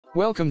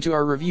Welcome to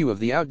our review of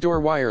the outdoor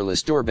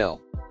wireless doorbell.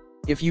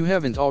 If you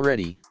haven't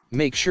already,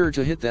 make sure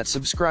to hit that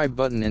subscribe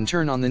button and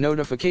turn on the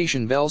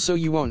notification bell so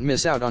you won't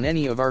miss out on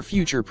any of our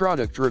future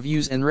product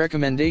reviews and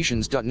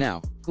recommendations.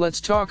 Now, let's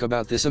talk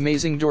about this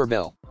amazing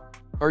doorbell.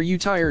 Are you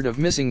tired of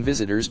missing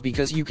visitors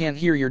because you can't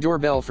hear your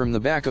doorbell from the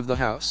back of the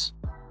house?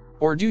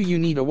 Or do you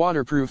need a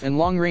waterproof and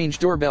long-range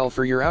doorbell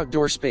for your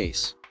outdoor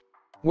space?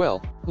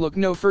 Well, look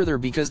no further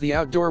because the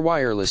outdoor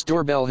wireless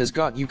doorbell has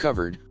got you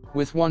covered.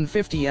 With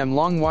 150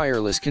 long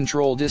wireless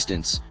control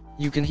distance,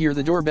 you can hear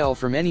the doorbell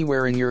from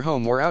anywhere in your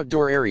home or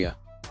outdoor area.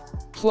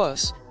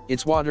 Plus,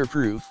 it's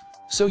waterproof,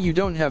 so you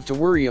don't have to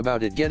worry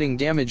about it getting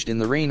damaged in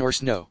the rain or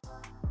snow.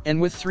 And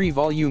with 3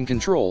 volume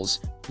controls,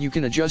 you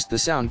can adjust the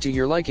sound to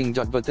your liking.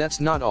 But that's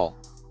not all.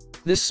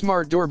 This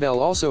smart doorbell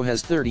also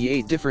has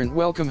 38 different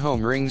welcome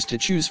home rings to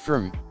choose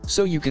from,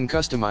 so you can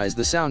customize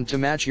the sound to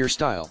match your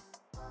style.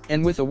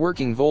 And with a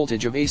working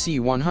voltage of AC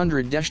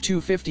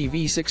 100-250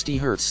 V 60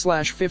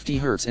 Hz/50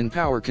 Hz and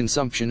power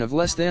consumption of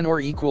less than or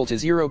equal to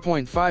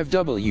 0.5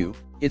 W,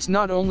 it's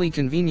not only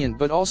convenient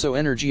but also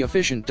energy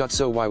efficient.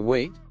 So why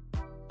wait?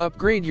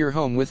 Upgrade your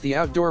home with the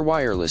outdoor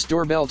wireless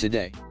doorbell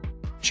today.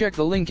 Check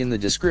the link in the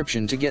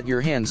description to get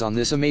your hands on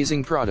this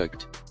amazing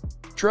product.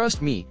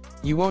 Trust me,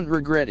 you won't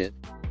regret it.